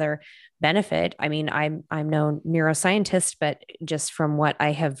that's another benefit. I mean, I'm no neuroscientist, but just from what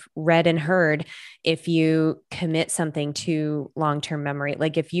I have read and heard, if you commit something to long-term memory,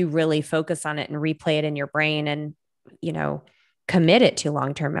 like if you really focus on it and replay it in your brain and, commit it to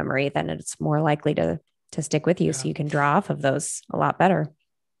long-term memory, then it's more likely to stick with you. So you can draw off of those a lot better.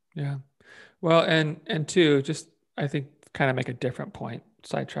 Yeah. Well, and two, just, I think, kind of make a different point,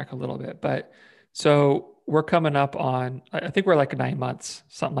 sidetrack a little bit, but so we're coming up on, I think we're like 9 months,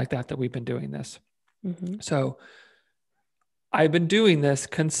 something like that we've been doing this. So I've been doing this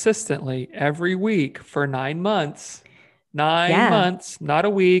consistently every week for 9 months. 9 months, not a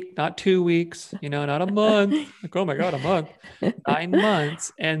week, not 2 weeks, not a month. Like, oh my God, a month. 9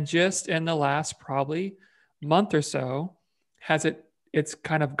 months. And just in the last probably month or so, it's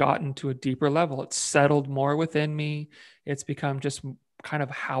kind of gotten to a deeper level. It's settled more within me. It's become just kind of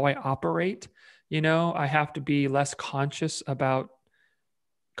how I operate. I have to be less conscious about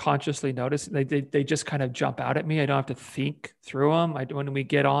consciously notice. They just kind of jump out at me. I don't have to think through them. When we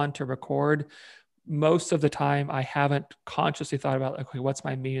get on to record, most of the time I haven't consciously thought about, okay, what's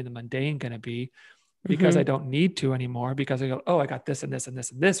my meaning of the mundane going to be? Because I don't need to anymore, because I go, oh, I got this and this and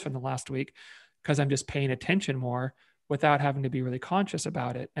this and this from the last week, because I'm just paying attention more without having to be really conscious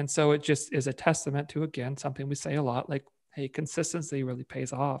about it. And so it just is a testament to, again, something we say a lot, like, hey, consistency really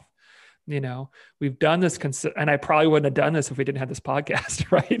pays off. We've done this, and I probably wouldn't have done this if we didn't have this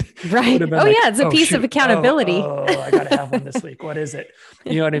podcast, right? Right. Oh, like, yeah. It's a piece of accountability. I got to have one this week. What is it?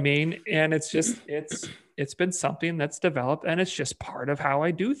 You know what I mean? And it's just, it's been something that's developed, and it's just part of how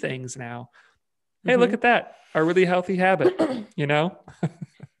I do things now. Hey, look at that. A really healthy habit,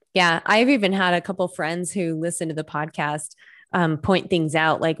 Yeah. I've even had a couple friends who listen to the podcast point things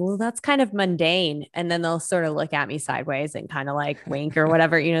out, like, well, that's kind of mundane. And then they'll sort of look at me sideways and kind of like wink or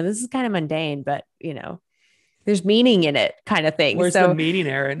whatever, this is kind of mundane, but there's meaning in it, kind of thing. Where's the meaning,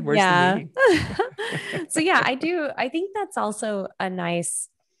 Erin? Where's the meaning? So yeah, I think that's also a nice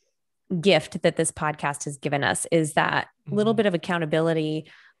gift that this podcast has given us, is that little bit of accountability,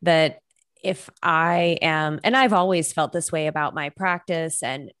 that if I am, and I've always felt this way about my practice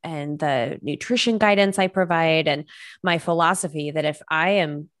and the nutrition guidance I provide and my philosophy, that if I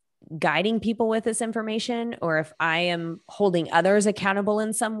am guiding people with this information, or if I am holding others accountable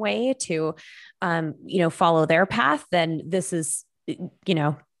in some way to, follow their path, then this is,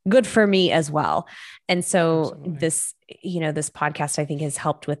 good for me as well. And so Absolutely. this podcast, I think, has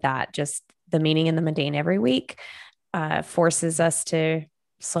helped with that. Just the meaning in the mundane every week forces us to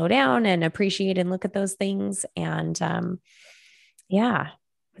slow down and appreciate and look at those things. And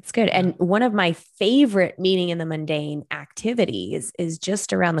it's good. And one of my favorite meaning in the mundane activities is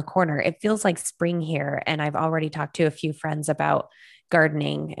just around the corner. It feels like spring here. And I've already talked to a few friends about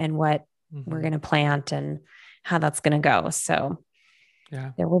gardening and what we're going to plant and how that's going to go. So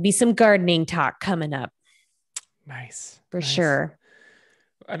there will be some gardening talk coming up. Nice. For sure.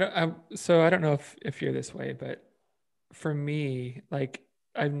 I don't know if you're this way, but for me, like,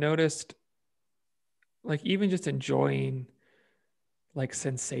 I've noticed, like, even just enjoying like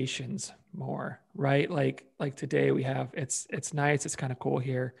sensations more, right? Like today we have, it's nice. It's kind of cool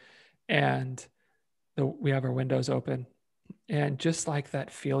here. And we have our windows open, and just like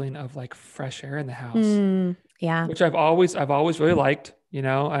that feeling of like fresh air in the house, which I've always really liked,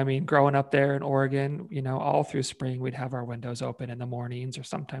 I mean, growing up there in Oregon, all through spring, we'd have our windows open in the mornings or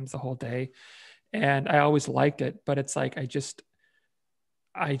sometimes the whole day. And I always liked it, but it's like,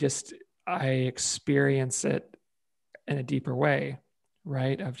 I experience it in a deeper way,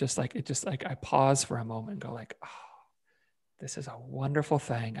 right? Of just like, it just like, I pause for a moment and go like, oh, this is a wonderful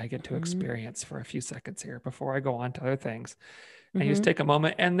thing I get to experience for a few seconds here before I go on to other things. And you just take a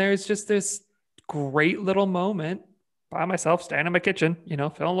moment, and there's just this great little moment by myself, standing in my kitchen, feeling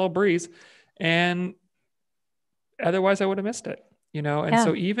a little breeze. And otherwise I would have missed it, And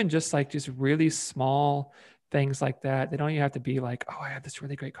so even just like just really small things like that, they don't even have to be like, oh, I had this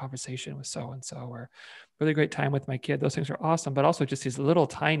really great conversation with so-and-so, or really great time with my kid. Those things are awesome. But also just these little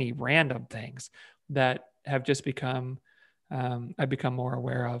tiny random things that have just become, I've become more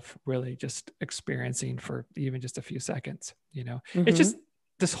aware of, really just experiencing for even just a few seconds, It's just,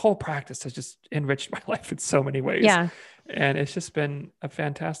 this whole practice has just enriched my life in so many ways. Yeah. And it's just been a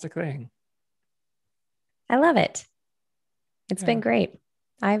fantastic thing. I love it. It's been great.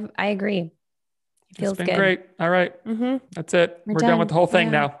 I agree. It feels been good. Great. All right. That's it. We're done with the whole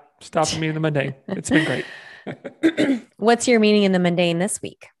thing now. Stopping me in the mundane. It's been great. What's your meaning in the mundane this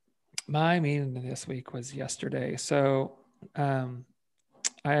week? My meeting this week was yesterday. So I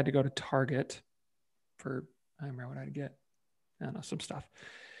had to go to Target for, I don't remember what I had to get. I don't know, some stuff.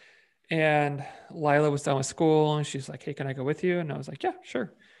 And Lila was done with school and she's like, hey, can I go with you? And I was like, yeah,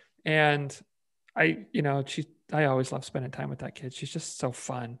 sure. And I always love spending time with that kid. She's just so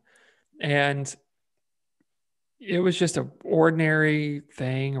fun. And it was just an ordinary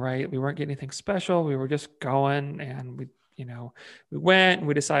thing, right? We weren't getting anything special. We were just going, and we went and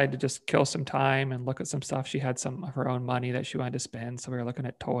we decided to just kill some time and look at some stuff. She had some of her own money that she wanted to spend. So we were looking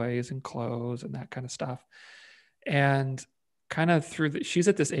at toys and clothes and that kind of stuff. And kind of she's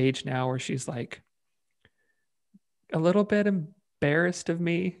at this age now where she's like a little bit embarrassed of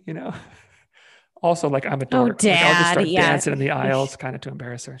me, Also, like, I'm a dork. Oh, Dad, like, I'll just start dancing in the aisles kind of to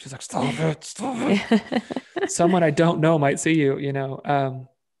embarrass her. And she's like, stop it. Someone I don't know might see you,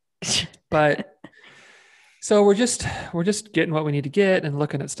 but so we're just getting what we need to get and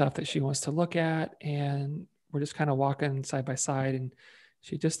looking at stuff that she wants to look at. And we're just kind of walking side by side. And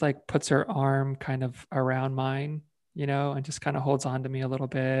she just like puts her arm kind of around mine, and just kind of holds on to me a little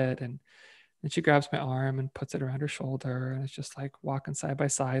bit. And then she grabs my arm and puts it around her shoulder. And it's just like walking side by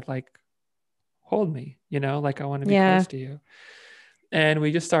side, like, hold me, like I want to be close to you. And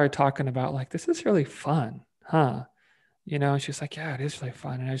we just started talking about like, this is really fun, huh? And she's like, yeah, it is really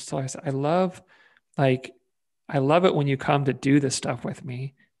fun. And I just told her, I said, I love it when you come to do this stuff with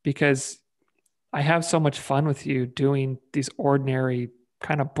me, because I have so much fun with you doing these ordinary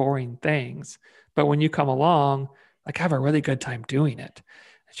kind of boring things. But when you come along, like, I have a really good time doing it.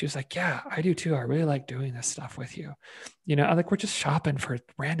 And she was like, yeah, I do too. I really like doing this stuff with you. I like, we're just shopping for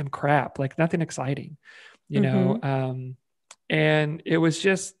random crap, like nothing exciting, and it was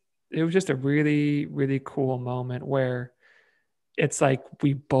just a really, really cool moment where it's like,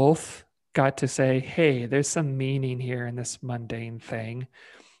 we both got to say, hey, there's some meaning here in this mundane thing.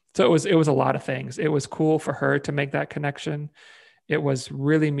 So it was a lot of things. It was cool for her to make that connection. It was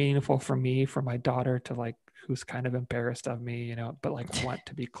really meaningful for me, for my daughter to like, who's kind of embarrassed of me, but like want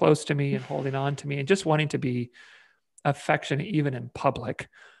to be close to me and holding on to me and just wanting to be affectionate, even in public.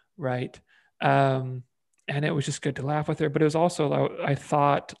 Right. And it was just good to laugh with her. But it was also, I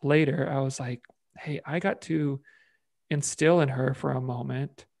thought later, I was like, hey, I got to instill in her for a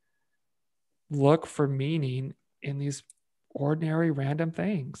moment, look for meaning in these ordinary random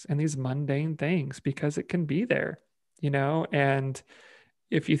things and these mundane things, because it can be there, and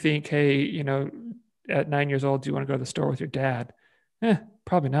if you think, hey, at 9 years old, do you want to go to the store with your dad?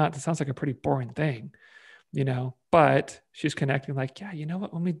 Probably not. That sounds like a pretty boring thing, but she's connecting like, yeah, you know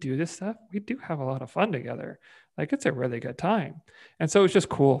what? When we do this stuff, we do have a lot of fun together. Like, it's a really good time. And so it's just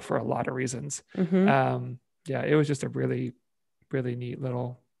cool for a lot of reasons. Yeah, it was just a really, really neat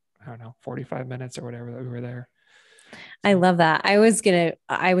little, I don't know, 45 minutes or whatever that we were there. I love that. I was going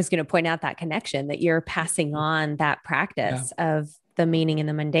to point out that connection, that you're passing on that practice of the meaning in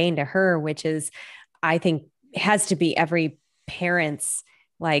the mundane to her, which is, I think, has to be every parent's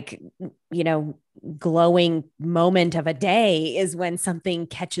like, glowing moment of a day, is when something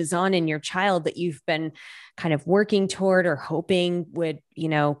catches on in your child that you've been kind of working toward or hoping would,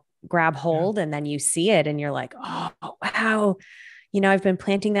 grab hold. And then you see it and you're like, oh, wow. I've been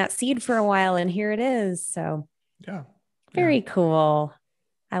planting that seed for a while and here it is. So very cool.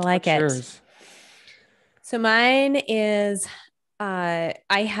 I like it. Yours? So mine is, I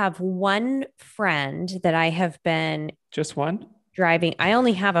have one friend that I have been just one driving. I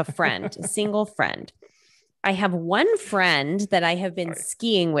only have a friend, a single friend. I have one friend that I have been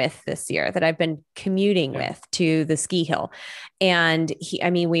skiing with this year, that I've been commuting with to the ski hill. And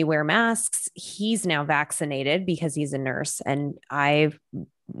we wear masks. He's now vaccinated because he's a nurse. And I've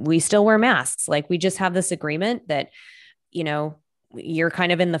we still wear masks. Like we just have this agreement that, you know, you're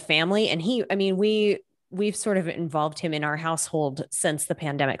kind of in the family. And we've sort of involved him in our household since the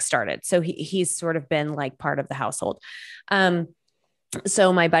pandemic started. So he's sort of been like part of the household.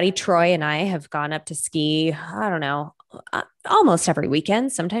 So my buddy Troy and I have gone up to ski, I don't know, almost every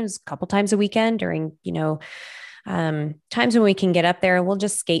weekend, sometimes a couple times a weekend during, times when we can get up there and we'll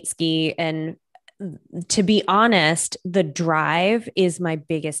just skate ski. And to be honest, the drive is my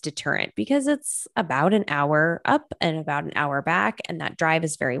biggest deterrent because it's about an hour up and about an hour back. And that drive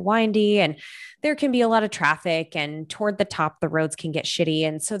is very windy and there can be a lot of traffic, and toward the top, the roads can get shitty.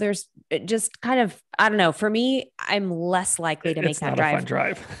 And so there's just kind of, I don't know, for me, I'm less likely to make that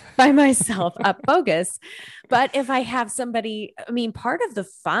drive by myself up Bogus. But if I have somebody, part of the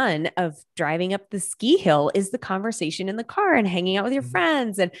fun of driving up the ski hill is the conversation in the car and hanging out with your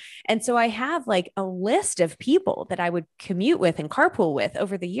friends. And so I have like a list of people that I would commute with and carpool with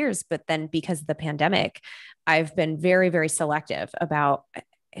over the years. But then because of the pandemic, I've been very, very selective about,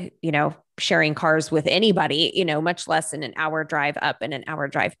 sharing cars with anybody, much less in an hour drive up and an hour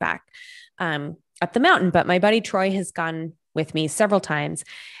drive back up the mountain. But my buddy Troy has gone with me several times.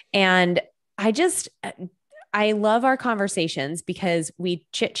 And I love our conversations because we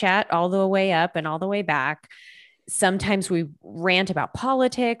chit chat all the way up and all the way back. Sometimes we rant about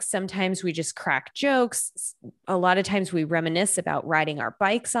politics. Sometimes we just crack jokes. A lot of times we reminisce about riding our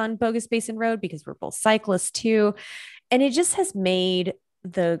bikes on Bogus Basin Road because we're both cyclists too. And it just has made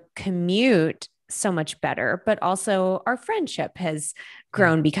the commute so much better, but also our friendship has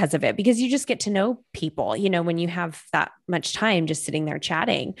grown because of it, because you just get to know people, when you have that much time just sitting there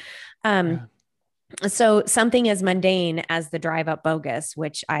chatting. So something as mundane as the drive up Bogus,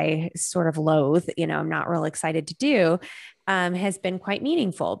 which I sort of loathe, I'm not real excited to do, has been quite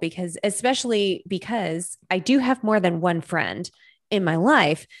meaningful especially because I do have more than one friend in my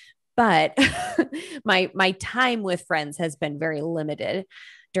life, but my time with friends has been very limited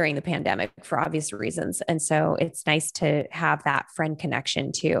during the pandemic for obvious reasons. And so it's nice to have that friend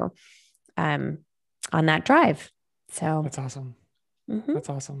connection too, on that drive. So that's awesome. Mm-hmm. That's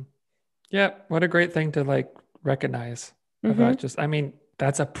awesome. Yeah. What a great thing to recognize about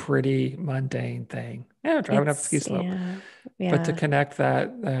that's a pretty mundane thing. Yeah. Driving up the ski slope, but to connect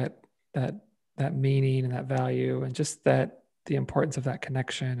that meaning and that value and just the importance of that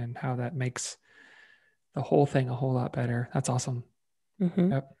connection and how that makes the whole thing a whole lot better. That's awesome.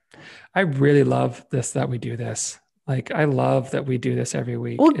 Mm-hmm. Yep. I really love that we do this. I love that we do this every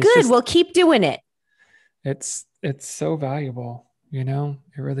week. Well, good. We'll keep doing it. It's so valuable, it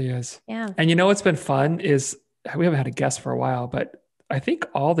really is. Yeah. And what's been fun is we haven't had a guest for a while, but I think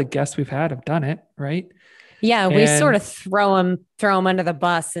all the guests we've had have done it, right? Yeah. We sort of throw them under the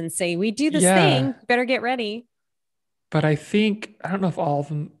bus and say, we do this thing, better get ready. But I don't know if all of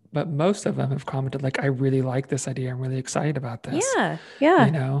them, but most of them have commented I really like this idea. I'm really excited about this. Yeah.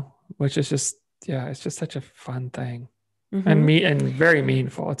 Yeah. Which is just, it's just such a fun thing. Mm-hmm. and very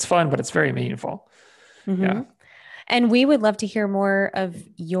meaningful. It's fun, but it's very meaningful. Mm-hmm. Yeah. And we would love to hear more of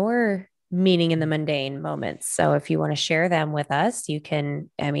your meaning in the mundane moments. So if you want to share them with us, you can,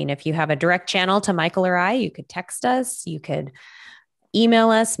 if you have a direct channel to Michael or I, you could text us, you could email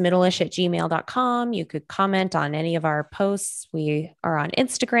us, middleish@gmail.com. You could comment on any of our posts. We are on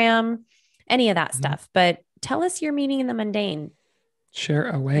Instagram, any of that stuff. But tell us your meaning in the mundane. Share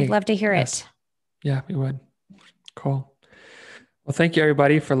away. We'd love to hear it. Yeah, we would. Cool. Well, thank you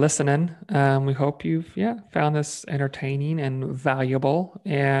everybody for listening. We hope you've found this entertaining and valuable.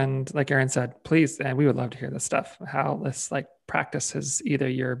 And like Erin said, please, and we would love to hear this stuff, how this practice is either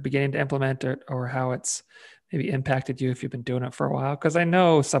you're beginning to implement it or how it's maybe impacted you if you've been doing it for a while. Because I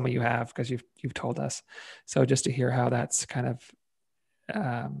know some of you have, because you've told us. So just to hear how that's kind of,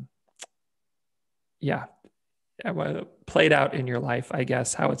 played out in your life, I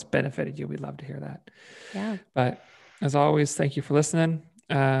guess, how it's benefited you. We'd love to hear that. Yeah. But as always, thank you for listening.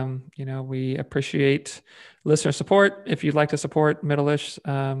 We appreciate listener support. If you'd like to support Middleish,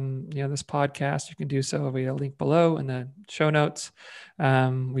 this podcast, you can do so via a link below in the show notes.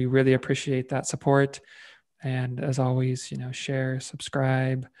 We really appreciate that support. And as always, share,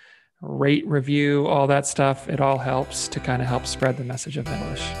 subscribe, rate, review, all that stuff. It all helps to kind of help spread the message of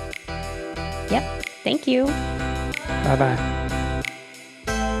Middleish. Yep. Thank you. Bye-bye.